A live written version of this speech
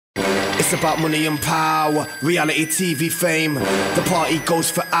It's about money and power, reality TV fame. The party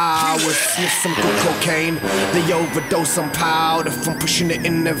goes for hours, sniff some good cocaine. They overdose on powder from pushing it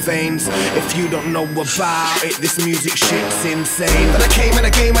in their veins. If you don't know about it, this music shit's insane. But I came in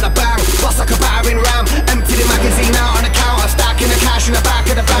a game with a bang, bust like a battering ram. Empty the magazine out on the counter, stacking the cash in the back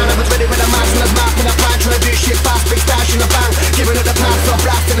of the van. I was ready with a match and I was marking a plan, trying to do shit fast, big stash in the bank. Giving it the pass, so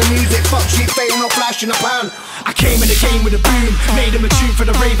blasting the music, fuck cheap fame, no flash in the pan. I came in the game with a boom, made him a tune for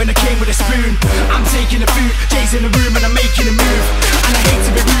the rave and I came with a spoon. I'm taking the food, Jay's in the room and I'm making a move. And I hate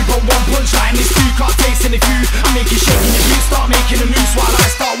to be rude, but one punchline is two, can't taste any food. I'm making shaking the food, start making a noose while I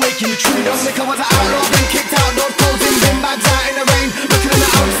start waking the truth. Don't think I was an outlaw, been kicked out, those clothes in bin bags out in the rain. Looking in the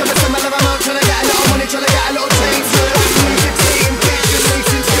house, I'm a similar amount, trying to get a little money, trying to get a little change. Like music, seeing pictures,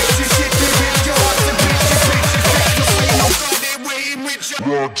 racing scriptures, shit, do rich, your heart's a bitch, your pictures, text, your pain, no God, they're waiting with your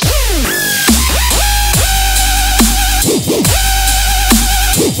rugs.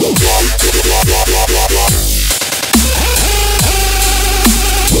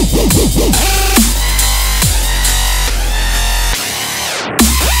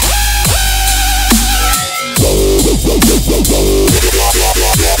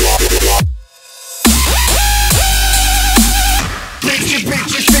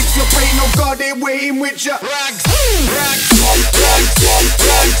 Bitches, fix your brain, no God, they waiting with ya. Rags, rags, rags, rags,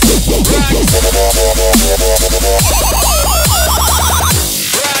 rags,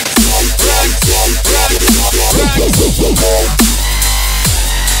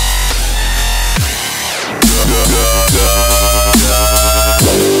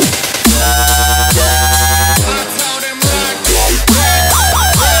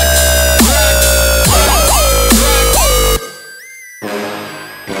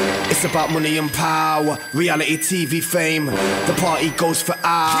 It's about money and power, reality TV fame. The party goes for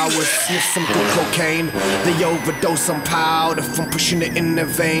hours, sniff some good cocaine. They overdose on powder from pushing it in their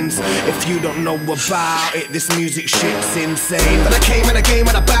veins. If you don't know about it, this music shit's insane. But I came in a game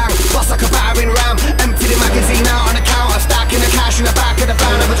with a bang, bust like a battering ram. Empty the magazine out on the counter, stacking the cash in the back of the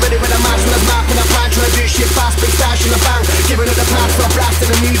van. I was ready with a match when I was marking a plan, trying to do shit fast, big stash in the bank. Giving it the pass, so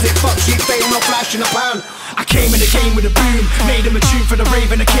blasting the music, fuck cheap fame, no flash in the pan. I came in the game with a boom, made him a tune for the rave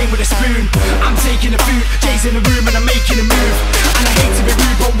and I came with a spoon. I'm taking the food, Jay's in the room and I'm making a move. And I hate to be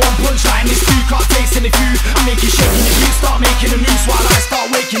rude, but one punchline is two, can't taste any food. I'm making shaking the food, start making a noose while I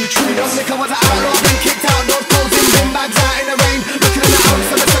start waking the truth. Don't think I was an outlaw, been kicked out, those clothes in bin bags out in the rain. Looking in the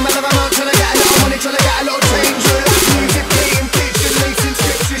house, I'm a similar amount, trying to get a little money, trying to get a little change. Relax music, playing pictures, racing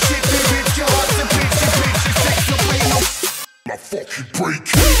scriptures, shit, do rich, your heart's a bitch, your pictures, sex, your brain, no my fucking break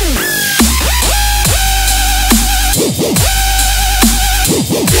it.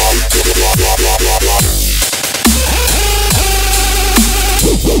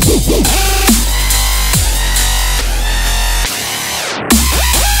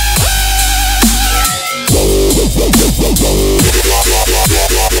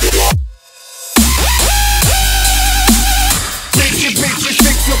 Bitches,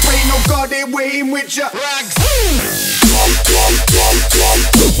 fix your brain, no God, they waiting with ya. Rags.